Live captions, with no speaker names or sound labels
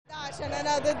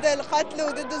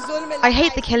I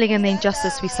hate the killing and the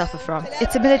injustice we suffer from.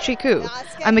 It's a military coup.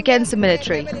 I'm against the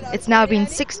military. It's now been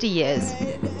 60 years.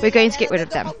 We're going to get rid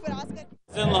of them.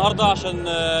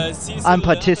 I'm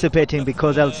participating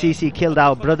because al-Sisi killed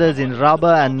our brothers in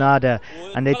Rabaa and Nada,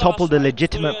 and they toppled the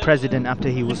legitimate president after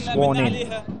he was sworn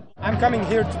in. I'm coming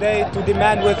here today to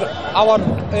demand with our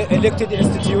elected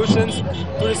institutions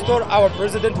to restore our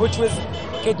president, which was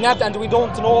kidnapped, and we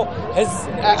don't know his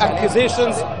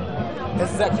accusations.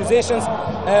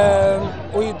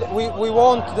 We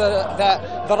want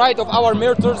the right of our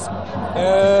martyrs,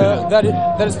 the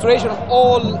restoration of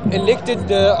all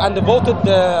elected and voted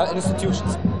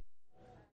institutions.